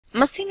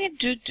Mësimi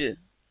 2.2.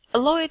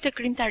 Llojet e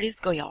krijimtarisë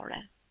gojore.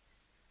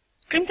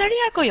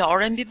 Krijimtaria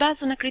gojore mbi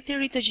bazën e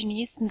kriterit të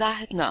gjinisë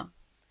ndahet në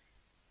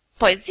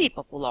poezi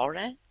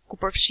popullore, ku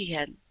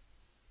përfshihen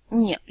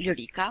 1.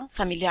 Lirika,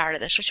 familjare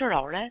dhe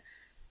shoqërore,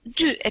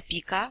 2.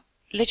 Epika,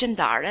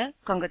 legjendare,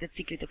 këngët e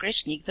ciklit të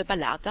kreshnikëve,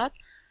 balladat,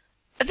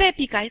 dhe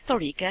epika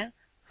historike,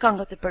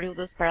 këngët e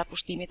periudhës para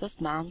pushtimit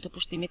osman, të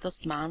pushtimit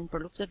osman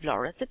për luftë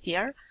vlorës e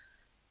tjerë,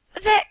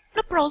 dhe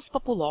në prozë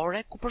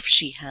popullore, ku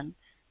përfshihen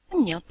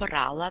 1.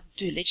 Përrallat,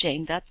 2.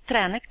 Legjendat,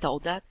 3.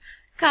 Anekdotat,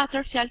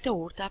 4. Fjalë të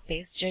urta,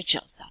 5.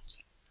 Gjergjësat.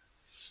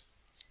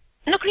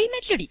 Në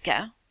krijimet lirike,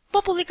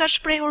 populli ka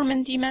shprehur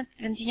mendimet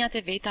dhe ndjenjat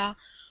e veta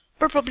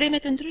për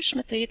problemet e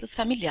ndryshme të jetës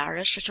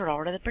familjare,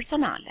 shoqërore dhe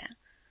personale.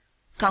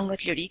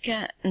 Këngët lirike,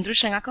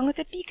 ndryshe nga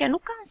këngët epike,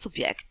 nuk kanë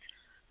subjekt.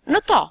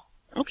 Në to,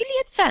 nuk I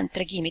lihet vend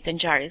tregimit të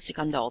ngjarjes që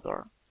ka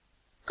ndodhur.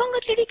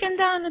 Këngët lirike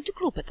ndahen në 2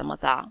 grupe të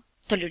mëdha,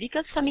 të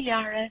lirikës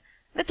familjare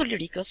dhe të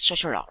lirikës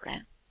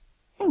shoqërore.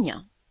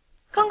 1.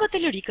 Këngët e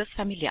lirikës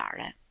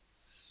familjare.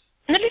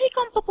 Në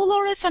lirikën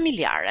popullore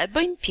familjare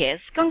bëjnë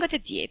pjesë këngët e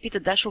djepit,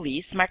 të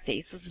dashurisë,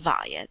 martesës,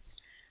 vajet.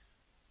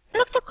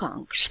 Në këtë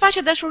këngë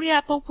shfaqet dashuria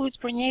e popullit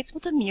për një jetë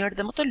më të mirë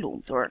dhe më të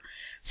lumtur,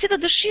 si dhe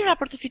dëshira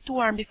për të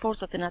fituar mbi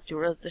forcat e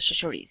natyrës dhe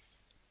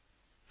shoqërisë.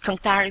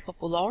 Këngëtari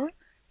popullor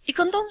I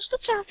këndon çdo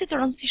çast të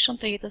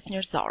rëndësishëm të jetës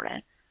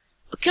njerëzore.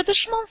 Kjo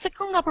dëshmon se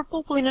kënga për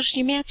popullin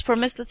është një mjet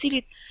përmes të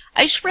cilit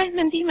ai shpreh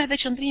mendimet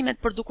dhe qëndrimet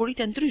për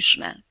dukuritë e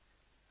ndryshme.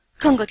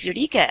 Këngët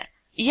lirike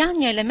janë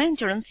një element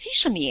I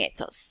rëndësishëm I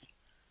jetës.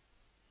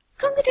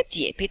 Këngët e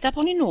djepit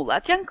apo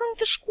ninullat janë këngë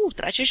të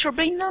shkurtra që I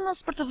shërbejnë nënës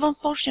për të vënë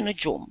foshnjë në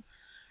gjumë.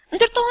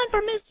 Ndërtohen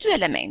përmes 2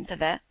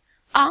 elementeve: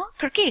 A.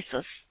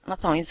 Kërkesës, në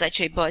thonjza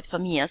që I bëhet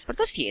fëmijës për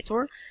të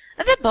fjetur,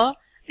 dhe B.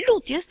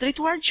 Lutjes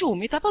drejtuar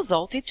gjumit apo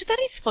Zotit që të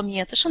rrisë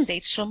fëmijën të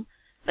shëndetshëm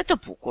dhe të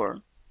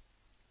bukur.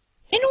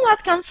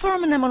 Ninullat kanë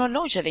formën e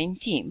monologjeve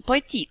intim,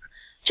 poetik,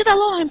 që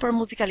dallohen për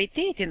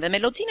muzikalitetin dhe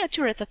melodinë e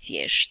tyre të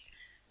thjeshtë.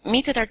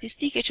 Mitet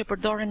artistike që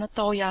përdoren në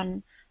to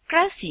janë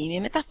krahasimi,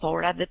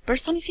 metafora dhe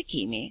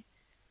personifikimi.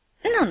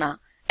 Nëna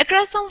e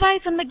krahason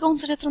vajzën me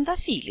gonxhën e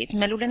trëndafilit,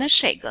 me lulen e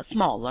shegës,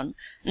 mollën,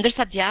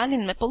 ndërsa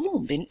djalin me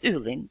pëllumbin,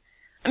 yllin.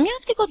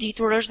 Mjaft I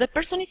goditur është dhe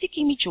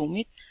personifikimi I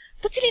gjumit,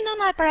 të cilin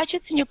nëna e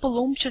paraqet si një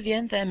pëllumb që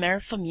vjen dhe e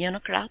merr fëmijën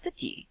në krahët e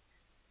tij.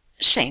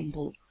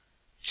 Shembull: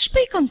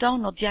 Ç'po I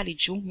këndon o djali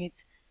I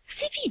gjumit,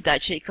 si vida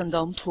që I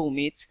këndon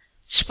pllumit,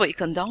 ç'po I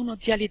këndon o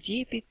djali I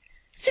djepit,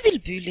 si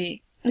bilbyli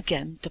në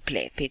gem të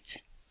plepit.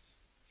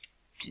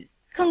 2.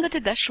 Këngët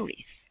e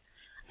dashurisë.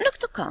 Në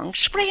këtë këngë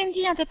shprehen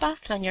ndjenjat e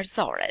pastra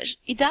njerëzore,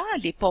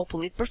 ideali I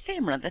popullit për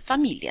femrën dhe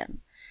familjen,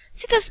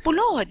 si dhe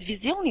zbulohet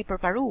vizioni I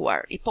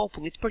përparuar I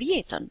popullit për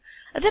jetën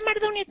dhe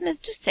marrëdhëniet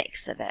mes 2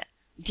 sekseve,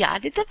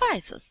 djalit dhe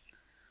vajzës.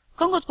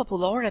 Këngët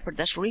popullore për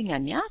dashurinë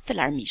janë mjaft të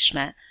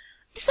larmishme.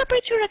 Disa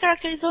prej tyre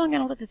karakterizohen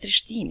nga notat e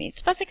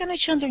trishtimit, pasi kanë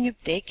qendër një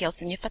vdekje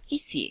ose një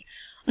fatkeqësi,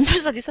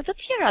 ndërsa disa të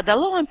tjera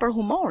dallohen për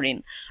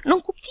humorin,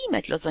 nën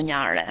kuptimet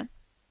lozonjare.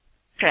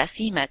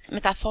 Krahasimet,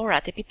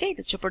 metaforat,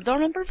 epitetet që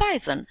përdoren për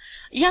vajzën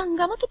janë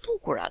nga më të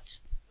bukurat.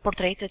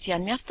 Portretet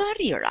janë mjaft të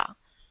arrira.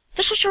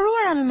 Të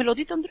shoqëruara me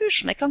melodi të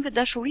ndryshme, këngët e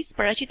dashurisë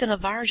paraqiten në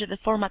vargje dhe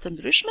forma të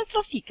ndryshme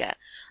strofike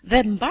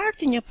dhe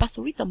mbartin një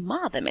pasuri të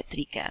madhe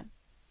metrike.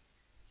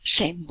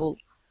 Shembull: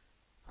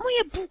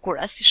 Moje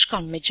bukura si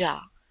shkon me gja,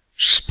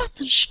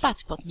 shpat në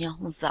shpat po të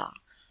njohën za,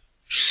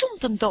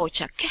 shumë të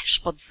ndoqa kesh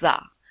po të za,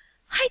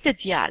 hajde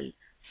djal,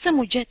 se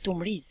mu gjet të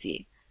mrizi,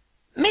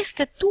 mes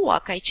të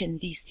tua ka I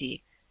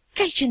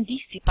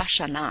qëndisi pa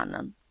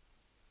shananën.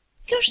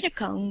 Kjo është një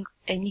këngë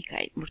e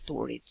Nikaj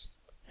mërturit,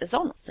 e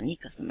zonës së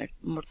Nikës së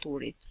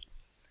mërturit.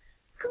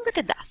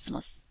 Këngët e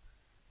dasmës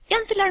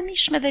janë të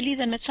larmishme dhe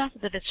lidhen me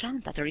çastet e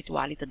veçanta të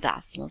ritualit të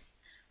dasmës,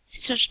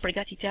 siç është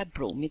përgatitja e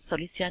brumit,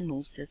 solisja e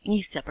nuses,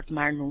 nisja për të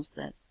marrë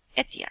nuses,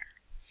 e tjerë.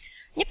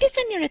 Një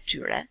pjesë e mirë e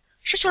tyre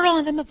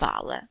shoqërohen dhe me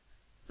valle,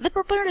 dhe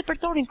përbëjnë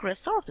repertorin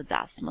kryesor të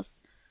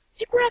dasmës.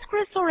 Figurat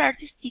kryesore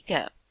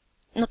artistike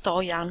në to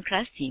janë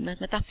krahasimet,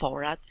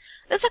 metaforat,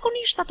 dhe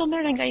zakonisht ato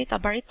merren nga jeta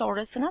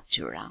baritore së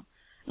natyra.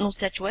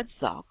 Nusja quhet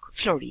zog,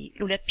 flori,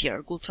 lule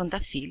pjergull,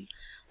 trëndafil,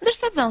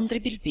 ndërsa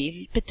dhëndri, bilbil,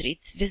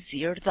 petrit,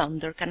 vezir,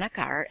 dhëndër,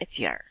 kanakar, e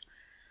tjerë.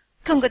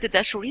 Këngët e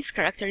dashurisë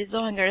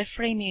karakterizohen nga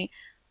refreni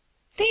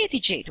tehet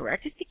I gjetur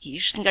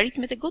artistikisht, nga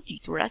ritmet e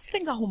goditura, si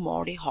dhe nga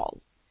humori I holl.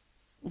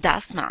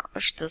 Dasma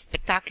është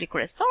spektakli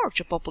kryesor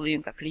që populli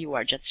ynë ka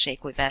krijuar gjatë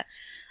shekujve.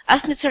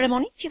 Asnjë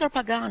ceremoni tjetër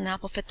pagane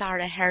apo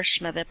fetare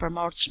hershme dhe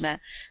përmorshme,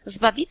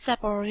 zbavitse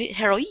apo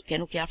heroike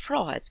nuk I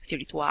afrohet këtij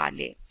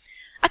rituali.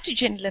 Aty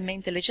gjen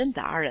elemente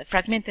legjendare,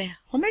 fragmente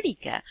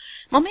homerike,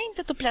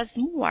 momente të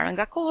plazmuara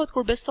nga kohët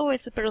kur besohej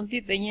se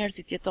perëndit dhe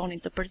njerëzit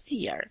jetonin të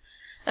përzier.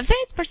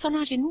 Vetë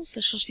personazhi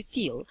nusësh është I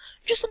tillë,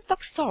 gjysmë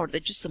toksor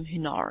dhe gjysmë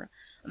hynor.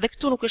 Dhe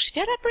këtu nuk është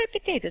fjala për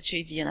epitetet që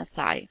I vijnë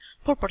asaj,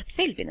 por për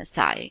thelbin e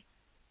saj.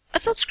 E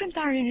thot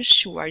shkrimtari I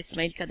shquar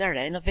Ismail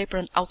Kadare në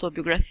veprën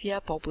Autobiografia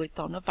e popullit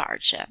tonë në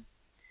vargje.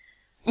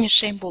 Një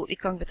shembull I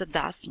këngëve të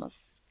dasmës.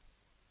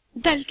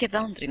 Dal ke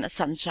dhëndri në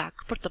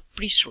sanxhak për të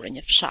prishur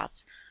një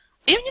fshat.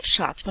 Jo një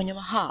fshat, po një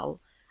mahall.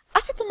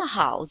 Ase të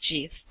mahall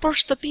gjithë, por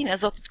shtëpinë e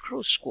Zotit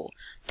Krushku,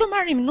 të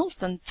marrim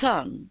nusën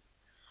tën.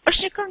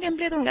 Është një këngë e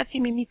mbledhur nga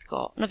Thimi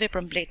Mitko në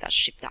veprën Mbletash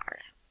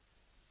shqiptare.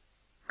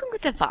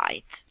 Këngët e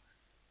vajt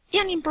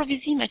janë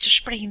improvizime që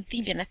shprehin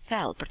dhimbjen e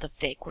thellë për të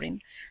vdekurin,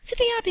 si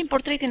të japin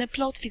portretin e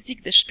plot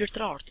fizik dhe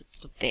shpirtëror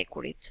të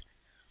vdekurit.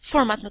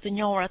 Format më të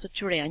njohura të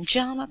tyre janë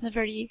gjamat në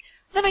veri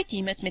dhe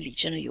vajtimet me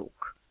ligje në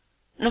jug.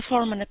 Në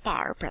formën e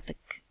parë, pra të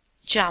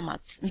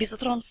gjamat,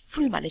 mbizotron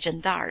fryma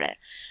legjendare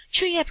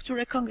që i jep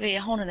këtyre këngëve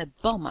jehonën e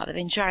bomave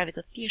dhe ngjarjeve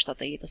të thjeshta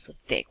të jetës së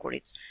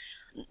vdekurit.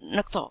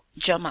 Në këto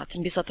gjamat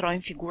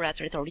mbizotrojnë figurat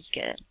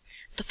retorike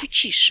të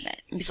fuqishme,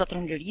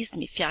 mbizotrojnë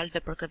lirizmi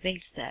fjalëve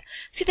përkëdhelëse,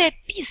 si dhe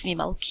epizmi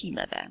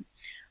mallkimeve.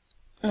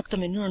 Në këtë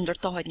mënyrë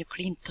ndërtohet një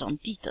krijim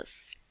tronditës.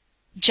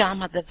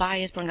 Gjamat dhe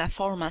vajet për nga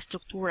forma,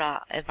 struktura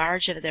e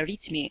vargjeve dhe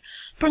ritmi,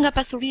 për nga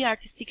pasuria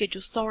artistike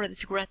gjusore dhe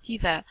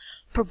figurative,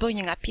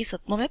 përbëjnë nga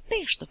pjesët më me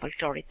peshë të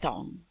folklorit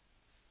tonë.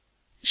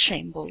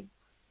 Shembull,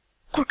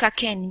 kur ka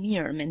ken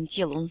mirë me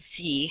ndjellun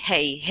zi,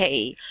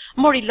 hej,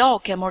 mori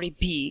loke, mori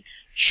bi,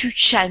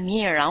 qyqa e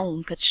mjera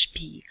unë këtë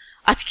shpi,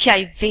 atë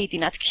kjaj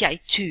vetin, atë kjaj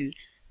ty,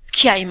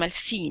 kjaj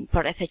malsin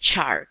për rreth e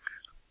qark.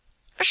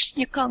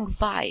 Është një këngë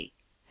vaj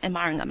e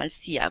marrë nga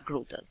malsia e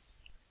grutës.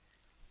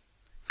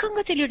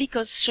 Këngët e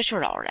lirikës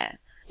shoqërore.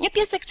 Një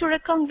pjesë e këtyre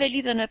këngëve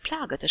lidhen me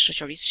plagët e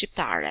shoqërisë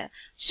shqiptare,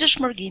 siç është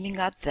shmërgimi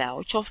nga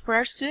dheu, qoftë për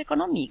arsye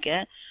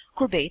ekonomike,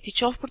 kurbeti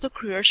qoftë për të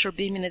kryer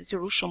shërbimin e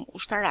detyrueshëm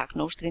ushtarak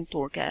në ushtrinë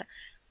turke,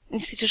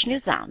 siç është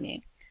nizami.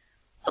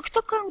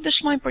 Këto këngë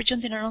dëshmojnë për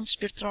gjendjen e rëndë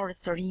shpirtërore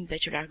të rinjve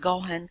që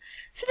largohen,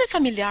 si dhe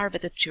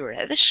familjarëve të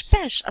tyre, dhe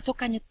shpesh ato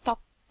kanë një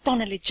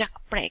ton elegjak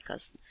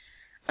prekës.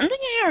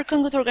 Ndonjëherë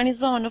këngët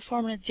organizohen në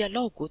formën e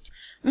dialogut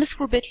mes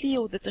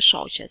kurbetliu dhe të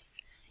shoqes.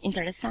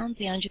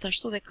 Interesante janë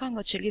gjithashtu dhe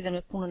këngët që lidhen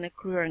me punën e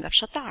kryer nga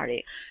fshatari,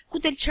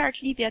 ku del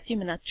qartë lidhja e tij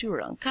me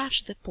natyrën,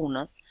 kafshët e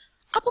punës,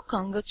 apo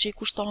këngët që i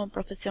kushtohen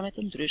profesione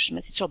të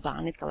ndryshme si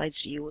çobanit,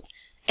 kallaxhiut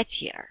e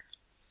tjerë.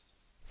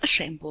 Për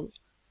shembull,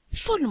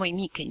 fol moj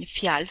mike një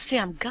fjalë se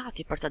jam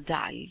gati për të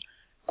dalë,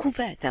 ku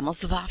vete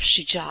mos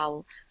vafshi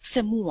gjallë,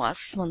 se mua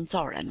s'më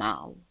nxore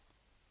mall.